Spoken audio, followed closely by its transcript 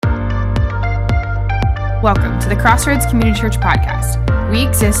Welcome to the Crossroads Community Church Podcast. We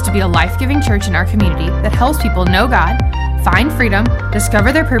exist to be a life-giving church in our community that helps people know God, find freedom,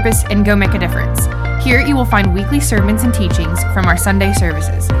 discover their purpose, and go make a difference. Here you will find weekly sermons and teachings from our Sunday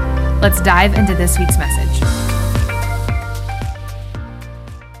services. Let's dive into this week's message.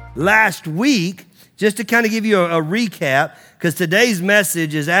 Last week, just to kind of give you a recap, because today's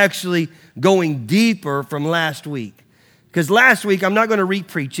message is actually going deeper from last week. Because last week, I'm not going to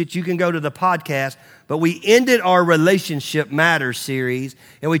re-preach it. You can go to the podcast. But we ended our Relationship Matters series,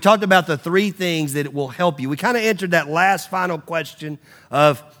 and we talked about the three things that will help you. We kind of answered that last final question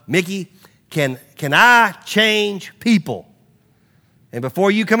of, Mickey, can I change people? And before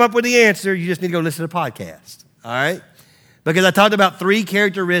you come up with the answer, you just need to go listen to the podcast, all right? Because I talked about three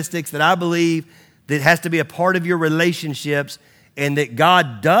characteristics that I believe that has to be a part of your relationships and that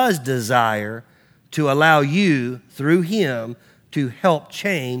God does desire to allow you, through Him, to help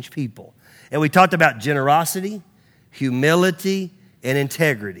change people. And we talked about generosity, humility, and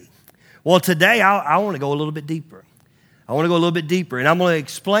integrity. Well, today I want to go a little bit deeper. And I'm going to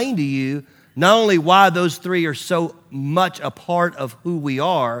explain to you not only why those three are so much a part of who we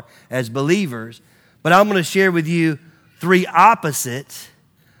are as believers, but I'm going to share with you three opposites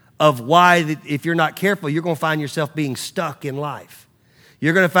of why, if you're not careful, you're going to find yourself being stuck in life.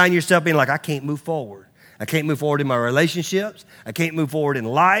 You're going to find yourself being like, I can't move forward. I can't move forward in my relationships. I can't move forward in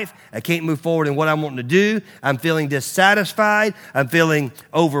life. I can't move forward in what I'm wanting to do. I'm feeling dissatisfied. I'm feeling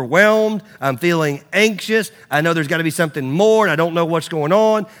overwhelmed. I'm feeling anxious. I know there's got to be something more, and I don't know what's going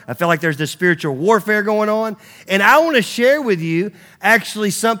on. I feel like there's this spiritual warfare going on. And I want to share with you actually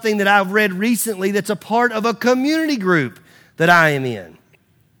something that I've read recently that's a part of a community group that I am in.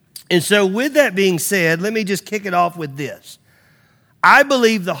 And so with that being said, let me just kick it off with this. I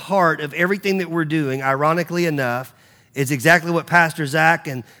believe the heart of everything that we're doing, ironically enough, is exactly what Pastor Zach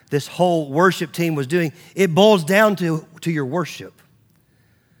and this whole worship team was doing. It boils down to your worship.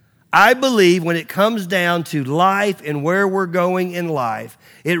 I believe when it comes down to life and where we're going in life,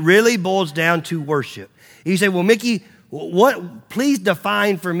 it really boils down to worship. You say, well, Mickey, please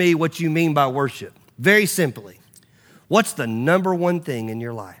define for me what you mean by worship. Very simply, what's the number one thing in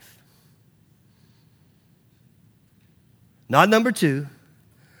your life? Not number two.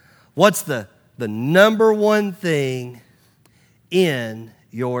 What's the number one thing in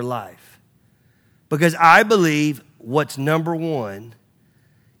your life? Because I believe what's number one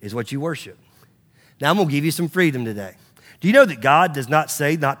is what you worship. Now, I'm going to give you some freedom today. Do you know that God does not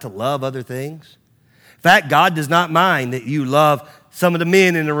say not to love other things? In fact, God does not mind that you love some of the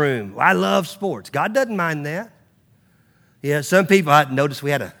men in the room. I love sports. God doesn't mind that. Yeah, some people, I noticed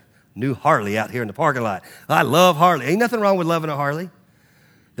we had a new Harley out here in the parking lot. I love Harley. Ain't nothing wrong with loving a Harley.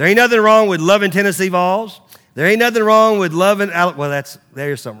 There ain't nothing wrong with loving Tennessee Vols. There ain't nothing wrong with loving,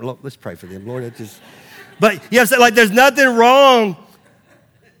 there's something. Let's pray for them, Lord. But you know, like there's nothing wrong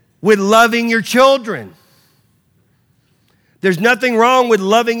with loving your children. There's nothing wrong with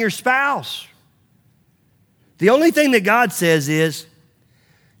loving your spouse. The only thing that God says is,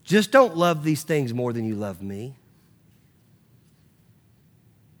 just don't love these things more than you love me.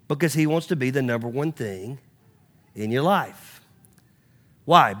 Because He wants to be the number one thing in your life.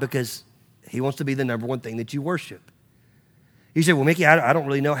 Why? Because He wants to be the number one thing that you worship. You say, well, Mickey, I don't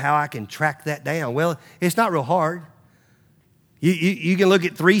really know how I can track that down. Well, it's not real hard. You can look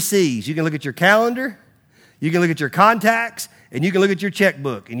at 3 C's. You can look at your calendar, you can look at your contacts, and you can look at your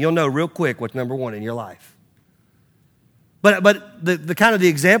checkbook, and you'll know real quick what's number one in your life. But the kind of the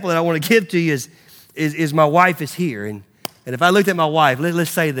example that I want to give to you is my wife is here, and if I looked at my wife, let's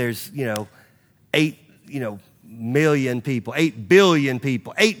say there's, 8 million people, 8 billion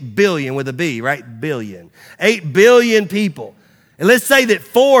people, 8 billion with a B, right? Billion. 8 billion people. And let's say that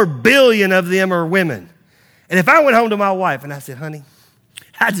 4 billion of them are women. And if I went home to my wife and I said, honey,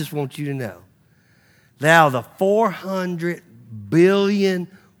 I just want you to know, now the 400 billion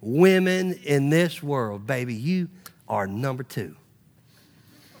women in this world, baby, you are number 2.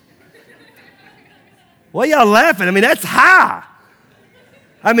 Well, y'all laughing. I mean, that's high.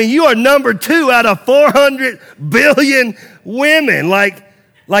 I mean, you are number 2 out of 400 billion women. Like,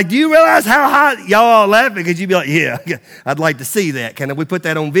 do you realize how high? Y'all are laughing because you'd be like, yeah, I'd like to see that. Can we put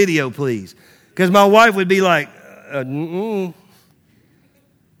that on video, please? Because my wife would be like, I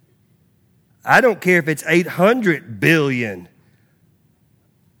don't care if it's 800 billion.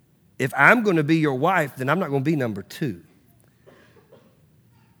 If I'm going to be your wife, then I'm not going to be number 2.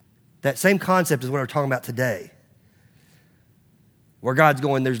 That same concept is what we're talking about today. Where God's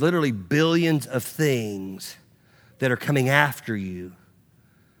going, there's literally billions of things that are coming after you.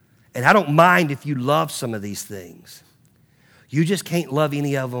 And I don't mind if you love some of these things. You just can't love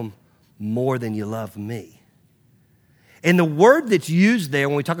any of them more than you love me. And the word that's used there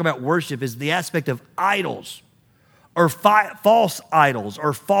when we talk about worship is the aspect of idols or false idols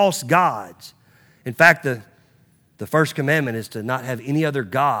or false gods. In fact, the first commandment is to not have any other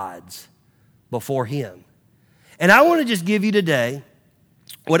gods before him. And I want to just give you today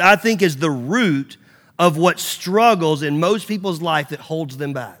what I think is the root of what struggles in most people's life that holds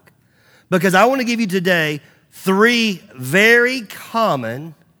them back. Because I want to give you today 3 very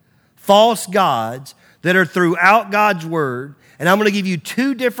common false gods that are throughout God's word. And I'm going to give you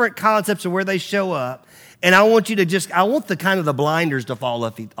 2 different concepts of where they show up. And I want you to I want the blinders to fall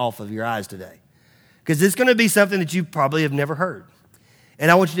off of your eyes today. Because it's going to be something that you probably have never heard. And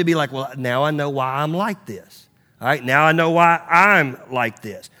I want you to be like, well, now I know why I'm like this. All right, now I know why I'm like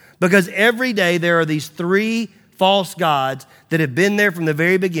this. Because every day there are these 3 false gods that have been there from the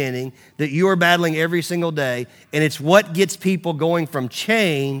very beginning that you are battling every single day. And it's what gets people going from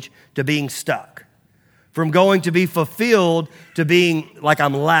change to being stuck. From going to be fulfilled to being like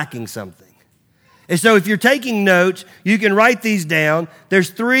I'm lacking something. And so if you're taking notes, you can write these down. There's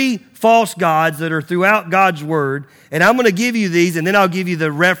 3 false gods that are throughout God's word. And I'm going to give you these, and then I'll give you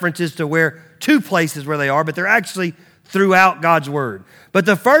the references to where 2 places where they are, but they're actually throughout God's word. But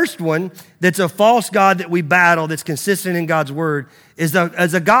the first one that's a false god that we battle that's consistent in God's word is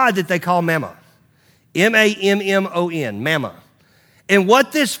a god that they call Mammon. M-A-M-M-O-N, Mammon. And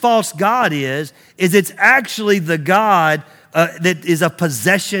what this false god is it's actually the god that is of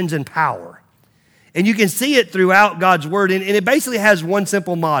possessions and power. And you can see it throughout God's word. And it basically has one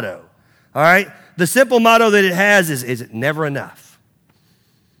simple motto. All right? The simple motto that it has is never enough.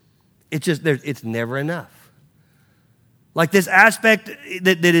 It's never enough. Like this aspect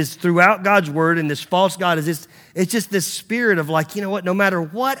that is throughout God's word and this false god it's just this spirit of like, you know what, no matter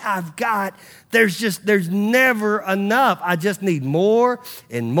what I've got, there's never enough. I just need more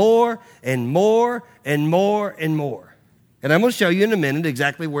and more and more and more and more. And I'm going to show you in a minute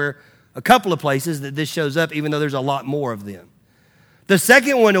exactly where a couple of places that this shows up, even though there's a lot more of them. The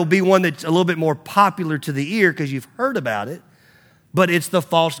second one will be one that's a little bit more popular to the ear because you've heard about it, but it's the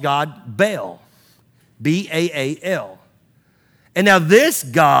false god Baal, B-A-A-L. And now this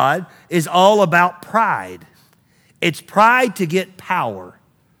god is all about pride. It's pride to get power.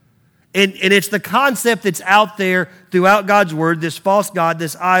 And it's the concept that's out there throughout God's word, this false god,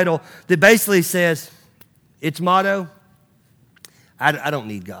 this idol, that basically says, its motto, I don't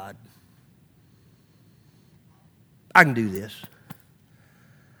need God. I can do this.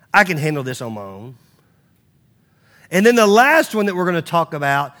 I can handle this on my own. And then the last one that we're going to talk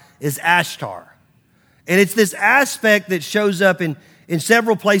about is Ashtar. And it's this aspect that shows up in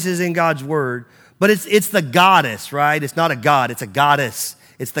several places in God's word, but it's the goddess, right? It's not a god, it's a goddess.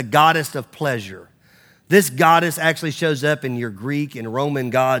 It's the goddess of pleasure. This goddess actually shows up in your Greek and Roman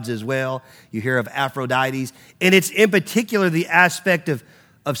gods as well. You hear of Aphrodite. And it's in particular the aspect of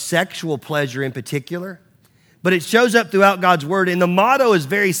sexual pleasure in particular. But it shows up throughout God's word, and the motto is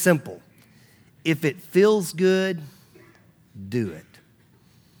very simple. If it feels good, do it.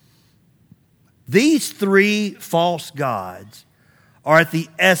 These 3 false gods are at the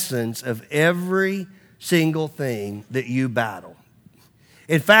essence of every single thing that you battle.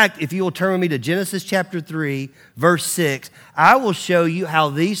 In fact, if you will turn with me to Genesis chapter 3, verse 6, I will show you how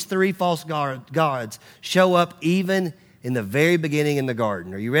these 3 false gods show up even in the very beginning in the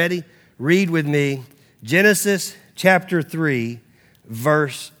garden. Are you ready? Read with me. Genesis chapter 3,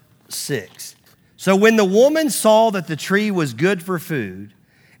 verse 6. So when the woman saw that the tree was good for food,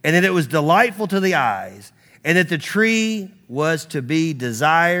 and that it was delightful to the eyes, and that the tree was to be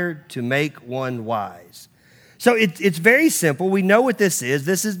desired to make one wise. So it's very simple. We know what this is.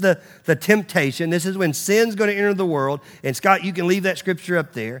 This is the temptation. This is when sin's going to enter the world. And Scott, you can leave that scripture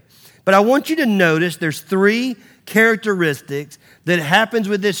up there. But I want you to notice there's 3 characteristics that happens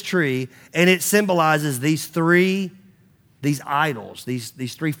with this tree, and it symbolizes these idols,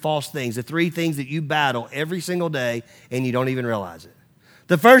 these 3 false things, the 3 things that you battle every single day and you don't even realize it.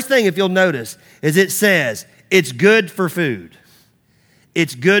 The first thing, if you'll notice, is it says, it's good for food.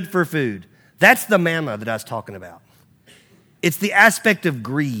 It's good for food. That's the manna that I was talking about. It's the aspect of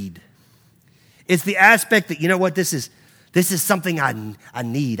greed. It's the aspect that, you know what, this is something I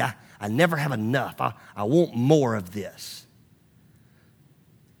need. I never have enough. I want more of this.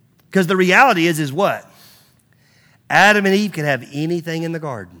 Because the reality is what? Adam and Eve could have anything in the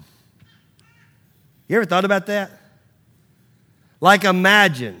garden. You ever thought about that? Like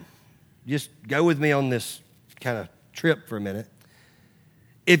imagine, just go with me on this kind of trip for a minute.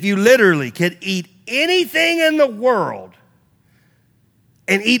 If you literally could eat anything in the world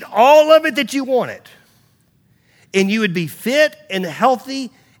and eat all of it that you wanted, and you would be fit and healthy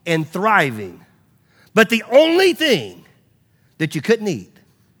and thriving. But the only thing that you couldn't eat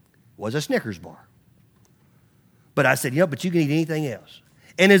was a Snickers bar. But I said, but you can eat anything else.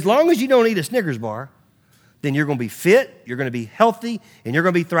 And as long as you don't eat a Snickers bar, then you're going to be fit, you're going to be healthy, and you're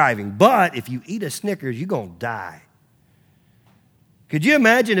going to be thriving. But if you eat a Snickers, you're going to die. Could you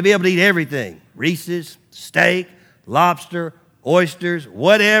imagine to be able to eat everything? Reese's, steak, lobster, oysters,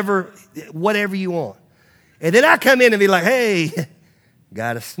 whatever you want. And then I come in and be like, hey,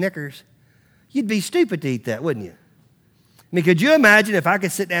 got a Snickers. You'd be stupid to eat that, wouldn't you? I mean, could you imagine if I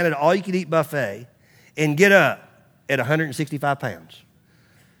could sit down at an all-you-can-eat buffet and get up at 165 pounds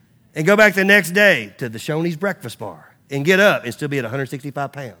and go back the next day to the Shoney's breakfast bar and get up and still be at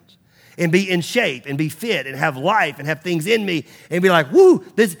 165 pounds and be in shape and be fit and have life and have things in me and be like, woo,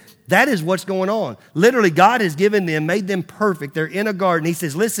 that is what's going on. Literally, God has given them, made them perfect. They're in a garden. He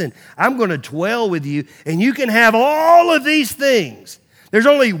says, listen, I'm going to dwell with you and you can have all of these things. There's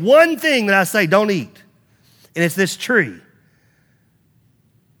only one thing that I say don't eat, and it's this tree.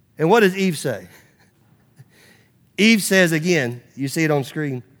 And what does Eve say? Eve says again, you see it on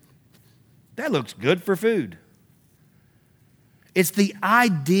screen, that looks good for food. It's the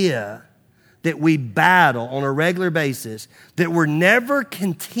idea that we battle on a regular basis, that we're never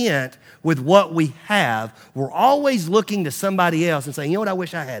content with what we have. We're always looking to somebody else and saying, you know what, I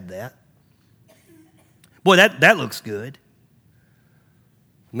wish I had that. Boy, that looks good.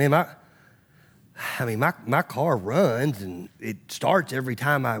 Man, my car runs and it starts every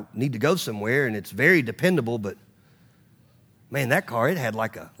time I need to go somewhere, and it's very dependable, but man, that car, it had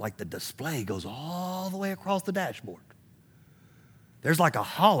like the display goes all the way across the dashboard. There's like a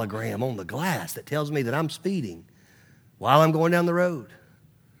hologram on the glass that tells me that I'm speeding while I'm going down the road.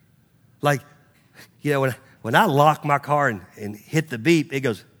 Like, when I lock my car and hit the beep, it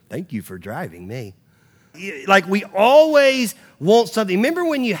goes, thank you for driving me. Like, we always want something. Remember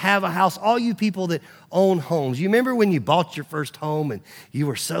when you have a house, all you people that own homes, you remember when you bought your first home and you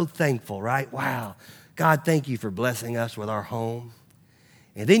were so thankful, right? Wow, God, thank you for blessing us with our home.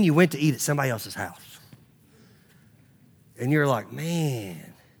 And then you went to eat at somebody else's house. And you're like,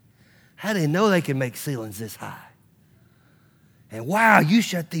 man, how did they know they could make ceilings this high? And wow, you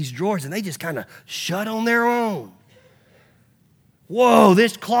shut these drawers and they just kind of shut on their own. Whoa,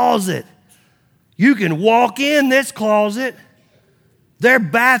 this closet. You can walk in this closet. Their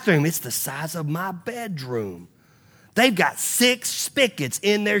bathroom, it's the size of my bedroom. They've got 6 spigots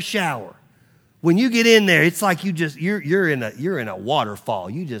in their shower. When you get in there, it's like you're in a waterfall.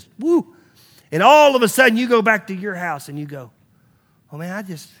 You just, woo. And all of a sudden you go back to your house and you go, oh man,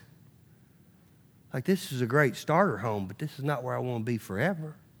 this is a great starter home, but this is not where I want to be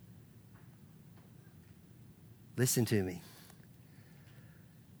forever. Listen to me.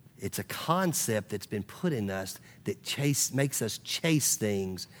 It's a concept that's been put in us that makes us chase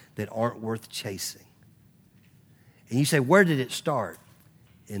things that aren't worth chasing. And you say, where did it start?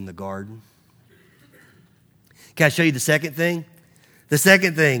 In the garden. Can I show you the second thing? The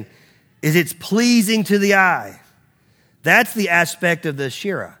second thing is it's pleasing to the eye. That's the aspect of the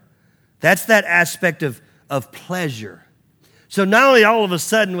Asherah. That's that aspect of pleasure. So not only all of a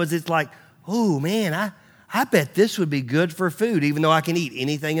sudden was it like, oh man, I bet this would be good for food, even though I can eat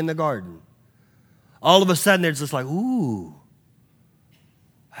anything in the garden. All of a sudden, there's just like, ooh,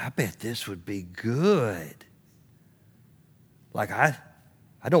 I bet this would be good. Like, I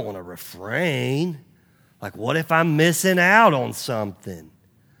don't want to refrain. Like, what if I'm missing out on something?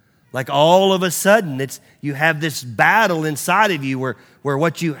 Like, all of a sudden, you have this battle inside of you where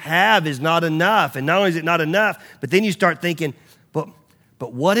what you have is not enough. And not only is it not enough, but then you start thinking, but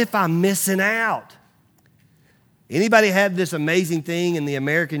what if I'm missing out? Anybody have this amazing thing in the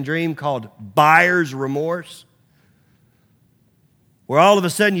American dream called buyer's remorse? Where all of a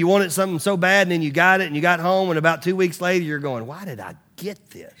sudden you wanted something so bad and then you got it and you got home and about 2 weeks later you're going, why did I get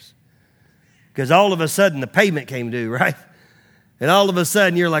this? Because all of a sudden the payment came due, right? And all of a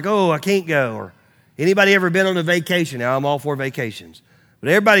sudden you're like, oh, I can't go. Or anybody ever been on a vacation? Now I'm all for vacations. But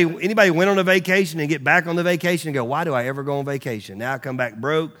anybody went on a vacation and get back on the vacation and go, why do I ever go on vacation? Now I come back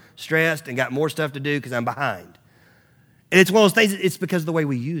broke, stressed, and got more stuff to do because I'm behind. And it's one of those things, it's because of the way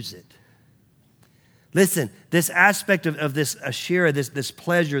we use it. Listen, this aspect of this Asherah, this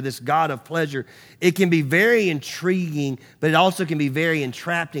pleasure, this God of pleasure, it can be very intriguing, but it also can be very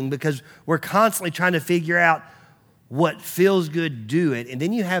entrapping because we're constantly trying to figure out what feels good, do it. And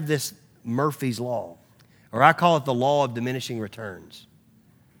then you have this Murphy's Law, or I call it the law of diminishing returns.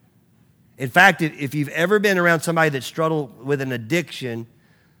 In fact, if you've ever been around somebody that struggled with an addiction,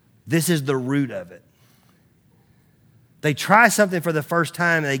 this is the root of it. They try something for the first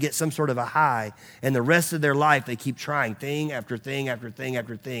time and they get some sort of a high, and the rest of their life they keep trying thing after thing after thing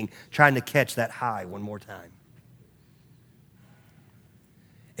after thing, trying to catch that high one more time.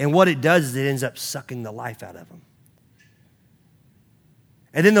 And what it does is it ends up sucking the life out of them.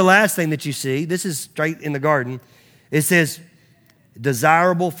 And then the last thing that you see, this is straight in the garden, it says,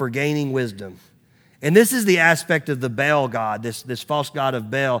 desirable for gaining wisdom. And this is the aspect of the Baal god, this false god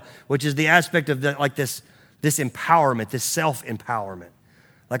of Baal, which is the aspect of this empowerment, this self-empowerment.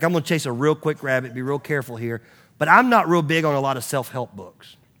 Like, I'm going to chase a real quick rabbit, be real careful here, but I'm not real big on a lot of self-help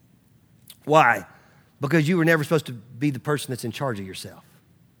books. Why? Because you were never supposed to be the person that's in charge of yourself.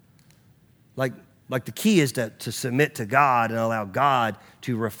 Like the key is to submit to God and allow God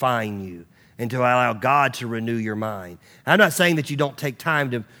to refine you and to allow God to renew your mind. I'm not saying that you don't take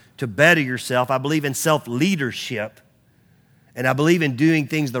time to better yourself. I believe in self-leadership, and I believe in doing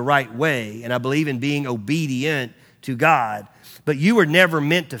things the right way, and I believe in being obedient to God. But you were never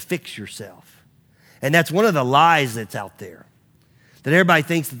meant to fix yourself. And that's one of the lies that's out there, that everybody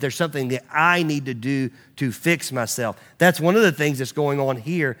thinks that there's something that I need to do to fix myself. That's one of the things that's going on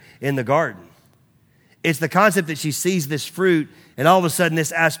here in the garden. It's the concept that she sees this fruit, and all of a sudden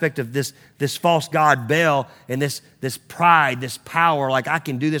this aspect of this false god Baal and this pride, this power, like I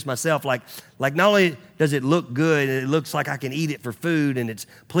can do this myself. Like not only does it look good and it looks like I can eat it for food and it's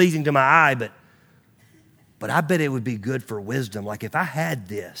pleasing to my eye, but I bet it would be good for wisdom. Like if I had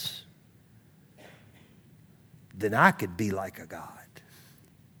this, then I could be like a god.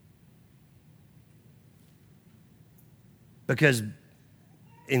 Because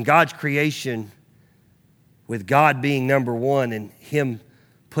in God's creation, with God being number one and him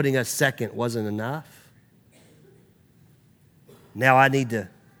putting us second wasn't enough. Now I need to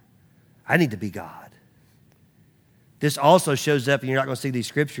be God. This also shows up, and you're not going to see these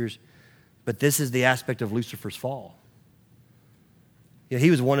scriptures, but this is the aspect of Lucifer's fall. You know, he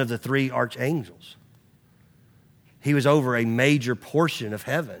was one of the 3 archangels. He was over a major portion of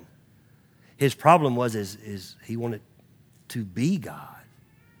heaven. His problem was is he wanted to be God.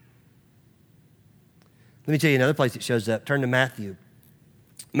 Let me tell you another place it shows up. Turn to Matthew.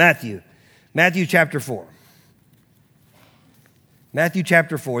 Matthew chapter 4. Matthew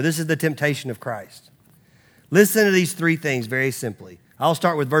chapter 4. This is the temptation of Christ. Listen to these 3 things very simply. I'll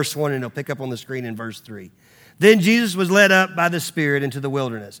start with verse 1 and it'll pick up on the screen in verse 3. Then Jesus was led up by the Spirit into the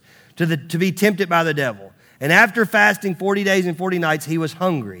wilderness to be tempted by the devil. And after fasting 40 days and 40 nights, he was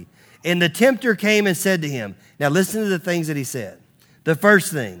hungry. And the tempter came and said to him, now listen to the things that he said. The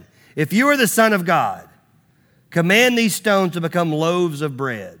first thing, if you are the Son of God, command these stones to become loaves of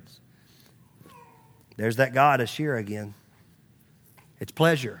bread. There's that God, Asherah again. It's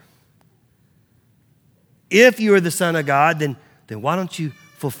pleasure. If you are the Son of God, then why don't you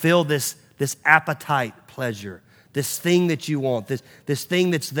fulfill this appetite pleasure, this thing that you want, this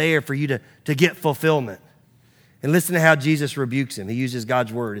thing that's there for you to get fulfillment. And listen to how Jesus rebukes him. He uses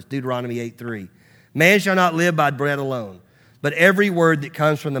God's word. It's Deuteronomy 8:3. Man shall not live by bread alone, but every word that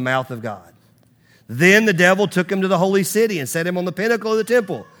comes from the mouth of God. Then the devil took him to the holy city and set him on the pinnacle of the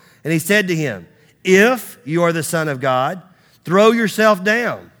temple. And he said to him, if you are the Son of God, throw yourself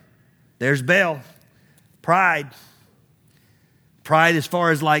down. There's Baal. Pride. Pride as far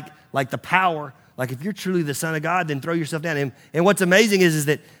as like the power. Like if you're truly the Son of God, then throw yourself down. And what's amazing is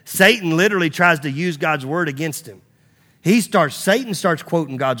that Satan literally tries to use God's word against him. Satan starts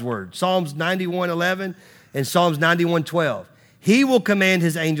quoting God's word. Psalms 91:11 and Psalms 91:12. He will command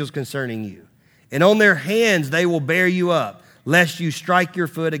his angels concerning you, and on their hands they will bear you up, lest you strike your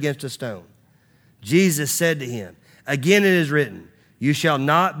foot against a stone. Jesus said to him, again it is written, you should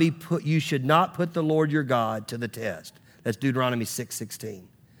not put the Lord your God to the test. That's Deuteronomy 6:16.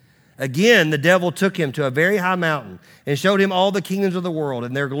 Again, the devil took him to a very high mountain and showed him all the kingdoms of the world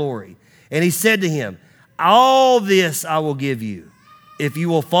and their glory. And he said to him, all this I will give you if you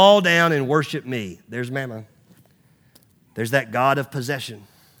will fall down and worship me. There's Mammon. There's that God of possession.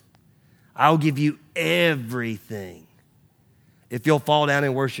 I'll give you everything if you'll fall down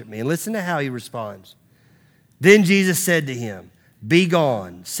and worship me. And listen to how he responds. Then Jesus said to him, be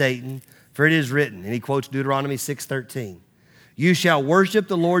gone, Satan, for it is written, and he quotes Deuteronomy 6:13, you shall worship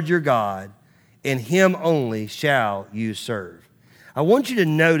the Lord your God, and him only shall you serve. I want you to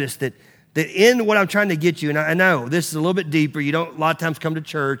notice that in what I'm trying to get you, and I know this is a little bit deeper. You don't a lot of times come to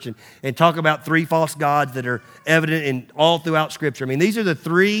church and talk about 3 false gods that are evident in all throughout Scripture. I mean, these are the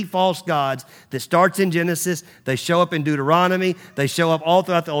 3 false gods that starts in Genesis. They show up in Deuteronomy. They show up all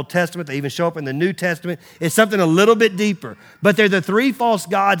throughout the Old Testament. They even show up in the New Testament. It's something a little bit deeper. But they're the 3 false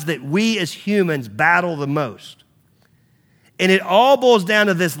gods that we as humans battle the most. And it all boils down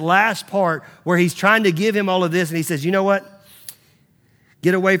to this last part where he's trying to give him all of this. And he says, you know what?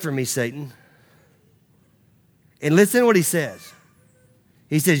 Get away from me, Satan. And listen to what he says.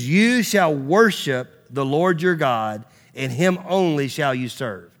 He says, you shall worship the Lord your God, and him only shall you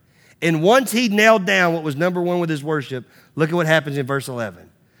serve. And once he nailed down what was number one with his worship, look at what happens in verse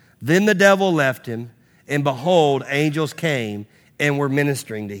 11. Then the devil left him, and behold, angels came and were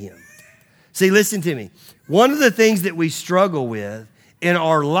ministering to him. See, listen to me. One of the things that we struggle with in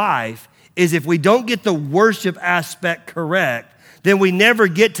our life is if we don't get the worship aspect correct, then we never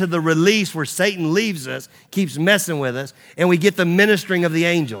get to the release where Satan leaves us, keeps messing with us, and we get the ministering of the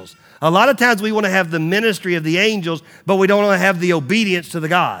angels. A lot of times we want to have the ministry of the angels, but we don't want to have the obedience to the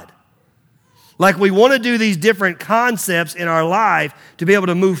God. Like we want to do these different concepts in our life to be able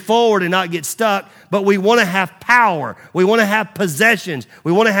to move forward and not get stuck, but we want to have power. We want to have possessions.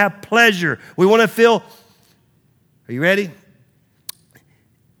 We want to have pleasure. We want to feel, are you ready?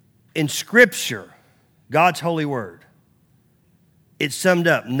 In Scripture, God's holy word, it's summed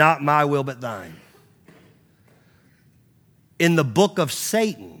up, not my will but thine. In the book of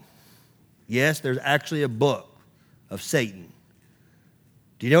Satan, yes, there's actually a book of Satan.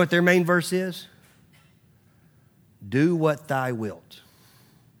 Do you know what their main verse is? Do what thou wilt.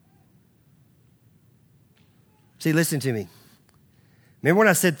 See, listen to me. Remember when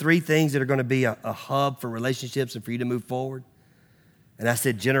I said three things that are going to be a hub for relationships and for you to move forward? And I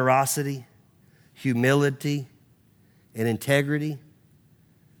said generosity, humility, and integrity.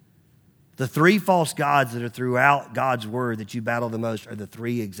 The three false gods that are throughout God's word that you battle the most are the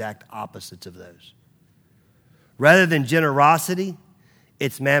three exact opposites of those. Rather than generosity,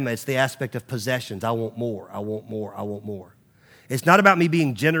 it's mammon. It's the aspect of possessions. I want more. I want more. I want more. It's not about me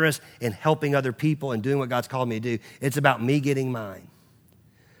being generous and helping other people and doing what God's called me to do. It's about me getting mine.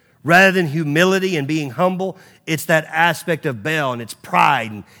 Rather than humility and being humble, it's that aspect of Baal and it's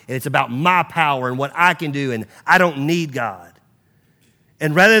pride and it's about my power and what I can do and I don't need God.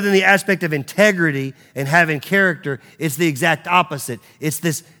 And rather than the aspect of integrity and having character, it's the exact opposite. It's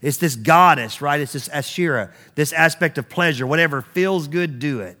this goddess, right? It's this Asherah, this aspect of pleasure. Whatever feels good,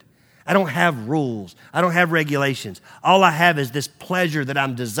 do it. I don't have rules. I don't have regulations. All I have is this pleasure that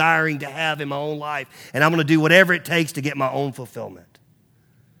I'm desiring to have in my own life, and I'm going to do whatever it takes to get my own fulfillment.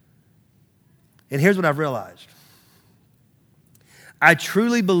 And here's what I've realized. I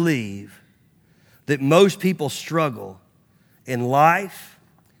truly believe that most people struggle in life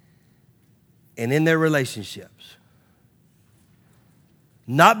and in their relationships,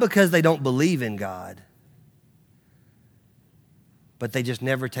 not because they don't believe in God, but they just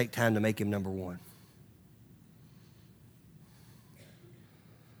never take time to make him number one.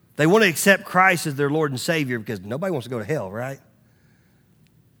 They want to accept Christ as their Lord and Savior because nobody wants to go to hell, right?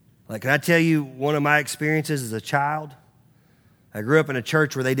 Like, can I tell you one of my experiences as a child? I grew up in a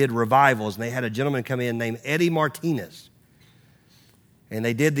church where they did revivals, and they had a gentleman come in named Eddie Martinez. And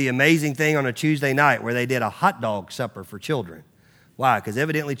they did the amazing thing on a Tuesday night where they did a hot dog supper for children. Why? Because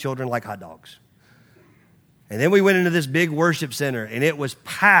evidently children like hot dogs. And then we went into this big worship center, and it was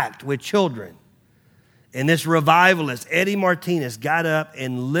packed with children. And this revivalist, Eddie Martinez, got up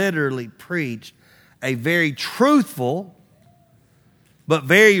and literally preached a very truthful but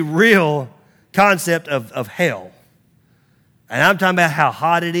very real concept of hell. And I'm talking about how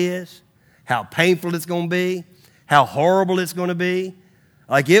hot it is, how painful it's going to be, how horrible it's going to be.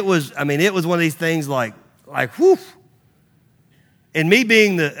 Like it was one of these things like whew. And me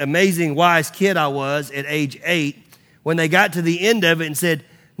being the amazing wise kid I was at age 8, when they got to the end of it and said,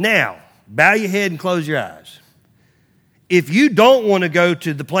 now, bow your head and close your eyes. If you don't want to go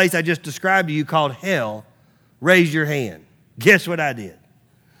to the place I just described to you called hell, raise your hand. Guess what I did?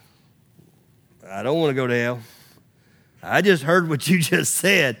 I don't want to go to hell. I just heard what you just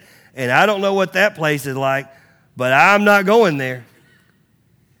said, and I don't know what that place is like, but I'm not going there.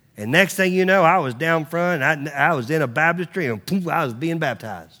 And next thing you know, I was down front, and I was in a baptistry, and poof, I was being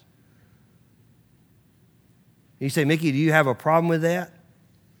baptized. You say, Mickey, do you have a problem with that?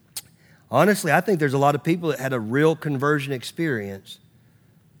 Honestly, I think there's a lot of people that had a real conversion experience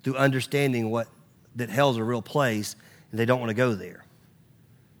through understanding that hell's a real place, and they don't want to go there.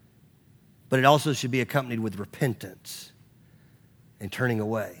 But it also should be accompanied with repentance and turning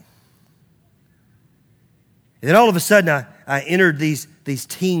away. And then all of a sudden, I entered these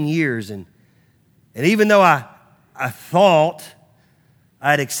teen years, and even though I thought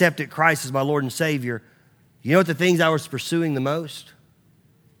I had accepted Christ as my Lord and Savior, you know what the things I was pursuing the most?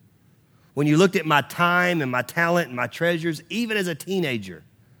 When you looked at my time and my talent and my treasures, even as a teenager,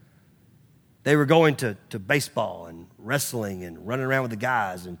 they were going to baseball and wrestling and running around with the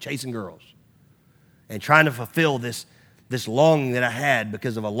guys and chasing girls and trying to fulfill this this longing that I had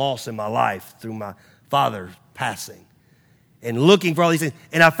because of a loss in my life through my father's passing. And looking for all these things.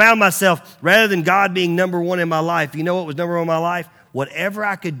 And I found myself, rather than God being number one in my life, you know what was number one in my life? Whatever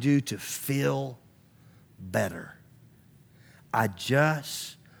I could do to feel better. I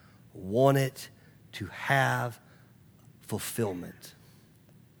just wanted to have fulfillment.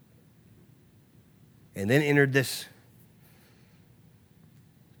 And then entered this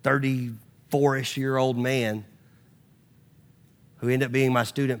 34-ish-year-old man who ended up being my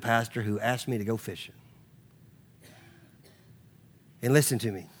student pastor, who asked me to go fishing. And listen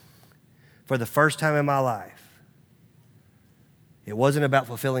to me. For the first time in my life, it wasn't about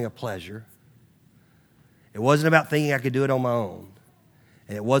fulfilling a pleasure. It wasn't about thinking I could do it on my own.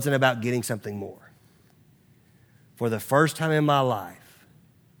 And it wasn't about getting something more. For the first time in my life,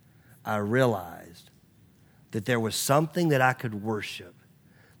 I realized that there was something that I could worship,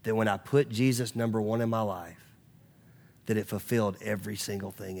 that when I put Jesus number one in my life, that it fulfilled every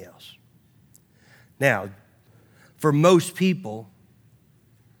single thing else. Now, for most people,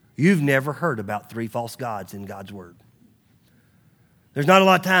 you've never heard about 3 false gods in God's word. There's not a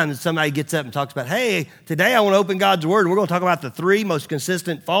lot of times that somebody gets up and talks about, hey, today I want to open God's word, and we're going to talk about the 3 most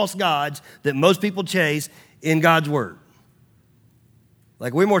consistent false gods that most people chase in God's word.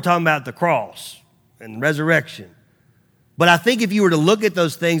 Like, we're more talking about the cross and resurrection. But I think if you were to look at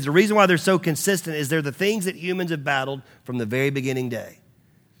those things, the reason why they're so consistent is they're the things that humans have battled from the very beginning day.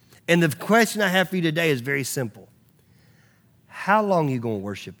 And the question I have for you today is very simple. How long are you going to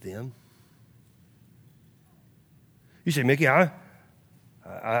worship them? You say, Mickey,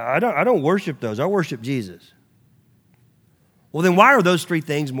 I don't worship those. I worship Jesus. Well, then why are those 3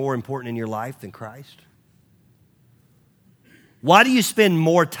 things more important in your life than Christ? Why do you spend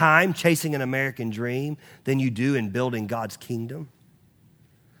more time chasing an American dream than you do in building God's kingdom?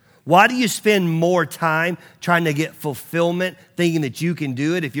 Why do you spend more time trying to get fulfillment, thinking that you can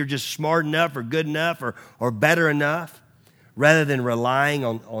do it if you're just smart enough or good enough or better enough, rather than relying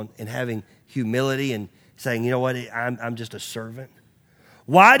on and having humility and saying, you know what, I'm just a servant?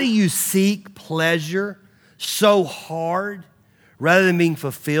 Why do you seek pleasure so hard rather than being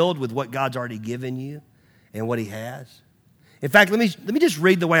fulfilled with what God's already given you and what he has? In fact, let me just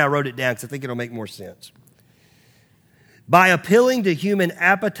read the way I wrote it down because I think it'll make more sense. By appealing to human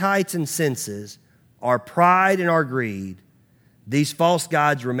appetites and senses, our pride and our greed, these false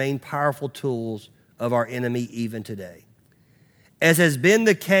gods remain powerful tools of our enemy even today. As has been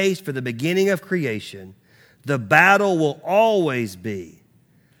the case for the beginning of creation, the battle will always be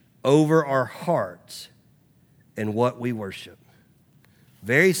over our hearts and what we worship.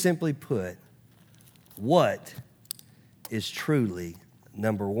 Very simply put, what is truly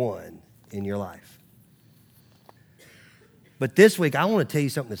number one in your life? But this week, I want to tell you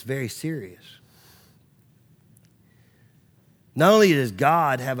something that's very serious. Not only does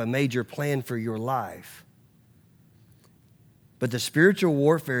God have a major plan for your life, but the spiritual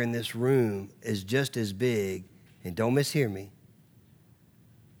warfare in this room is just as big, and don't mishear me.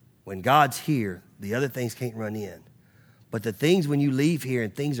 When God's here, the other things can't run in. But the things when you leave here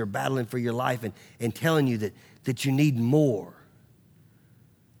and things are battling for your life and telling you that you need more.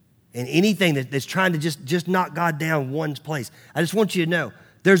 And anything that's trying to just knock God down one place. I just want you to know,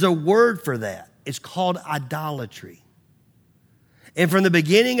 there's a word for that. It's called idolatry. And from the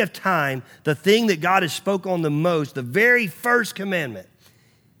beginning of time, the thing that God has spoke on the most, the very first commandment,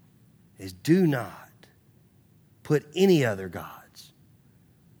 is do not put any other gods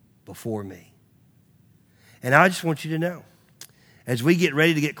before me. And I just want you to know, as we get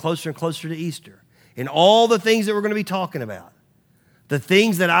ready to get closer and closer to Easter, and all the things that we're going to be talking about, the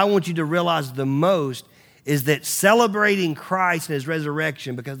things that I want you to realize the most is that celebrating Christ and his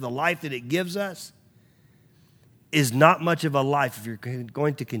resurrection, because of the life that it gives us, is not much of a life if you're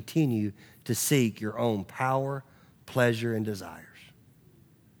going to continue to seek your own power, pleasure, and desires.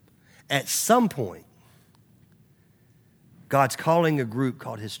 At some point, God's calling a group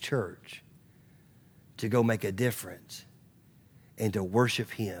called his church to go make a difference and to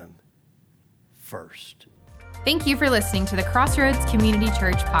worship him first. Thank you for listening to the Crossroads Community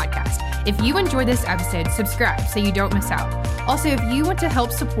Church podcast. If you enjoyed this episode, subscribe so you don't miss out. Also, if you want to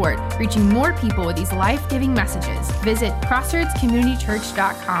help support reaching more people with these life-giving messages, visit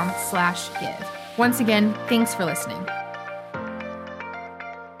crossroadscommunitychurch.com/give. Once again, thanks for listening.